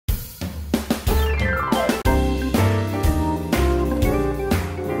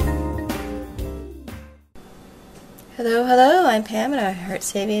Hello, hello, I'm Pam and I Heart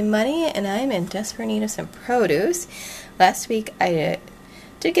Saving Money, and I'm in desperate need of some produce. Last week I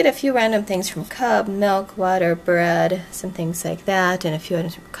did get a few random things from Cub, milk, water, bread, some things like that, and a few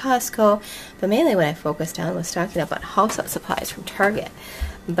items from Costco, but mainly what I focused on was stocking up on household supplies from Target.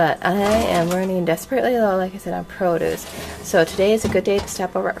 But I am running desperately low, like I said, on produce. So today is a good day to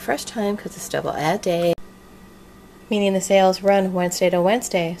stop over at Fresh Thyme because it's double ad day. Meaning the sales run Wednesday to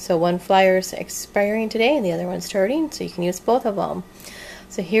Wednesday. So one flyer's expiring today and the other one's starting, so you can use both of them.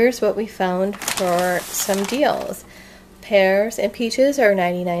 So here's what we found for some deals. Pears and peaches are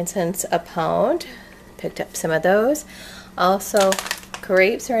 99 cents a pound. Picked up some of those. Also,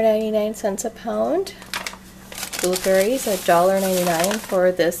 grapes are 99 cents a pound. Blueberries are $1.99 for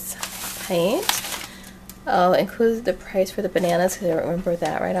this pint. I'll include the price for the bananas because I don't remember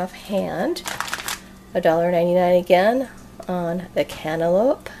that right offhand. $1.99 again on the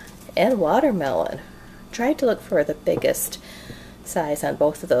cantaloupe and watermelon. Tried to look for the biggest size on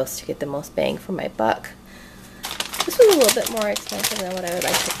both of those to get the most bang for my buck. This was a little bit more expensive than what I would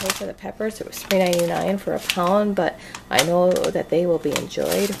like to pay for the peppers. It was $3.99 for a pound, but I know that they will be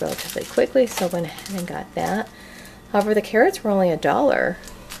enjoyed relatively quickly, so I went ahead and got that. However, the carrots were only $1.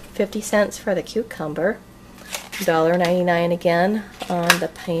 50 cents for the cucumber. $1.99 again on the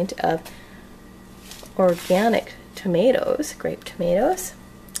pint of organic tomatoes, grape tomatoes.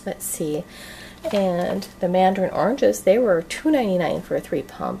 Let's see. And the mandarin oranges, they were $2.99 for a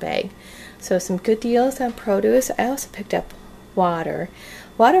 3-pound bag. So some good deals on produce. I also picked up water.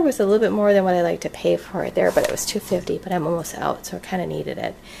 Water was a little bit more than what I like to pay for it there, but it was $2.50, but I'm almost out, so I kind of needed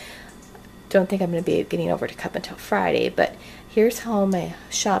it. Don't think I'm going to be getting over to Cub until Friday, but here's how my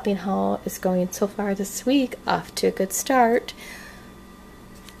shopping haul is going so far this week. Off to a good start.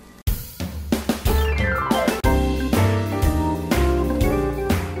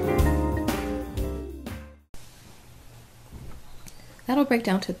 That'll break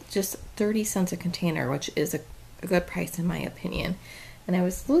down to just 30 cents a container, which is a good price in my opinion. And I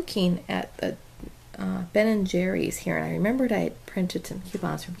was looking at the Ben & Jerry's here, and I remembered I had printed some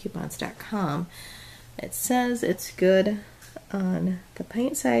coupons from coupons.com. It says it's good on the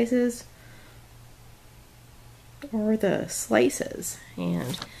pint sizes or the slices,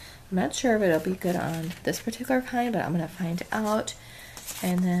 and I'm not sure if it'll be good on this particular kind, but I'm going to find out.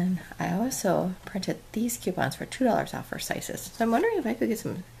 And then I also printed these coupons for $2 off for slices. So I'm wondering if I could get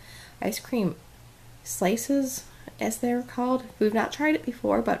some ice cream slices, as they're called. We've not tried it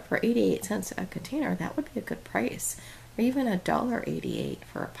before, but for 88 cents a container, that would be a good price. Or even $1.88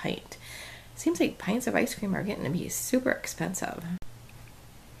 for a pint. Seems like pints of ice cream are getting to be super expensive.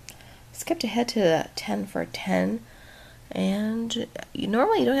 Skipped ahead to the 10 for 10. And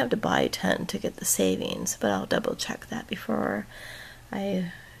normally you don't have to buy 10 to get the savings, but I'll double check that before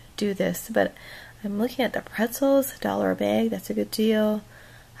I do this. But I'm looking at the pretzels, $1 a bag, that's a good deal.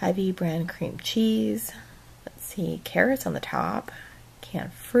 Hy-Vee brand cream cheese. Let's see, carrots on the top,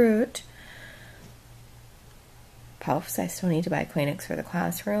 canned fruit. Puffs, I still need to buy Kleenex for the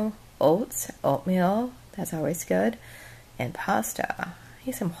classroom. Oats, oatmeal, that's always good. And pasta. I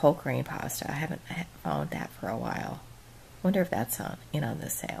need some whole grain pasta. I haven't found that for a while. Wonder if that's in on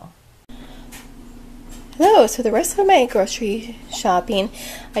this sale. Hello, so the rest of my grocery shopping,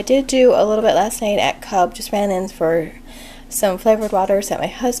 I did do a little bit last night at Cub. Just ran in for some flavored waters that my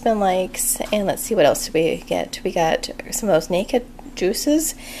husband likes. And let's see, what else did we get? We got some of those Naked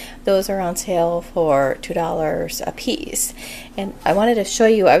juices. Those are on sale for $2 a piece. And I wanted to show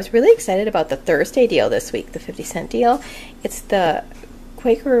you, I was really excited about the Thursday deal this week, the 50-cent deal. It's the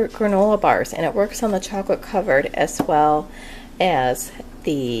Quaker granola bars, and it works on the chocolate covered as well as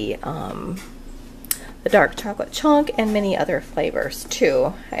the dark chocolate chunk and many other flavors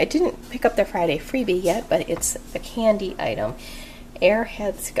too. I didn't pick up the Friday freebie yet, but it's a candy item.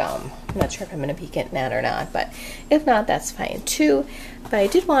 Airheads gum. I'm not sure if I'm going to be getting that or not, but if not, that's fine too. But I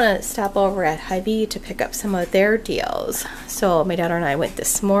did want to stop over at Hy-Vee to pick up some of their deals. So my daughter and I went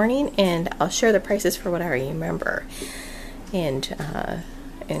this morning, and I'll share the prices for what I remember and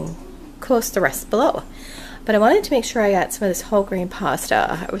post the rest below. But I wanted to make sure I got some of this whole grain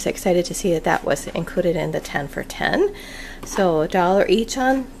pasta. I was excited to see that that was included in the 10 for 10. So $1 each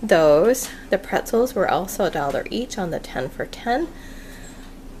on those. The pretzels were also $1 each on the 10 for 10.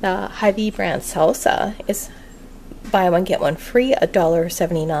 The Hy-Vee brand salsa is buy one get one free,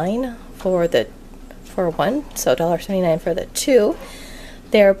 $1.79 for one, so $1.79 for the two.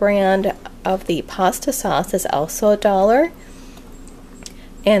 Their brand of the pasta sauce is also $1.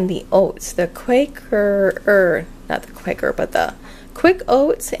 And the oats, the Quaker, not the Quaker, but the Quick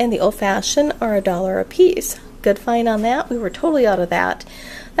Oats and the Old Fashioned are $1 a piece. Good find on that. We were totally out of that.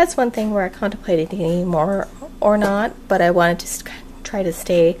 that's one thing where I contemplated eating more or not, but I wanted to try to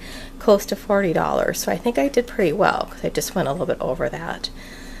stay close to $40. So I think I did pretty well because I just went a little bit over that.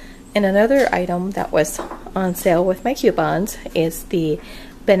 And another item that was on sale with my coupons is the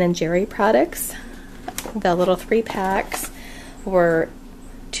Ben & Jerry products. The little 3-packs were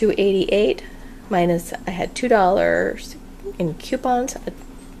 $2.88 minus I had $2 in coupons.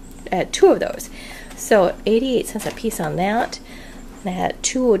 I had 2 of those, so 88 cents a piece on that. And I had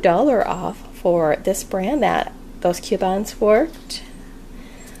 $2 off for this brand that those coupons worked.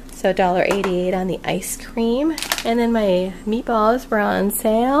 So $1.88 on the ice cream. And then my meatballs were on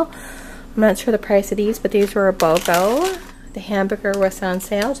sale. I'm not sure the price of these, but these were a BOGO. The hamburger was on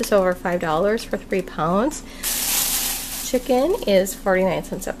sale, just over $5 for 3 pounds. Chicken is 49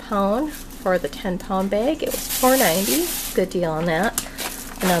 cents a pound for the 10-pound bag. It was $4.90. Good deal on that.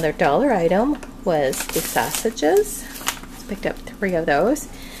 Another dollar item was the sausages. Picked up 3 of those.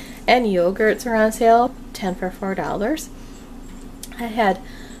 And yogurts are on sale, 10 for $4. I had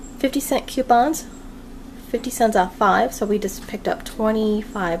 50-cent coupons, 50 cents off 5, so we just picked up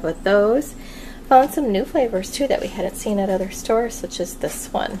 25 with those. Found some new flavors too that we hadn't seen at other stores, such as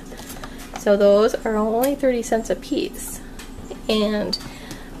this one. So those are only 30 cents a piece. And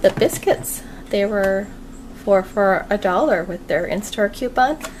the biscuits, they were for $1 with their in-store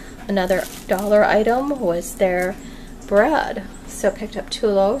coupon. Another dollar item was their bread. So I picked up 2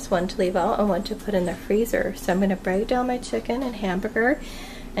 loaves, 1 to leave out and 1 to put in the freezer. So I'm going to break down my chicken and hamburger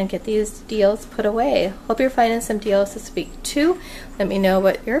and get these deals put away. Hope you're finding some deals this week too. Let me know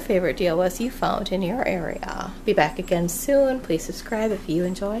what your favorite deal was you found in your area. Be back again soon. Please subscribe if you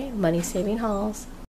enjoy money saving hauls.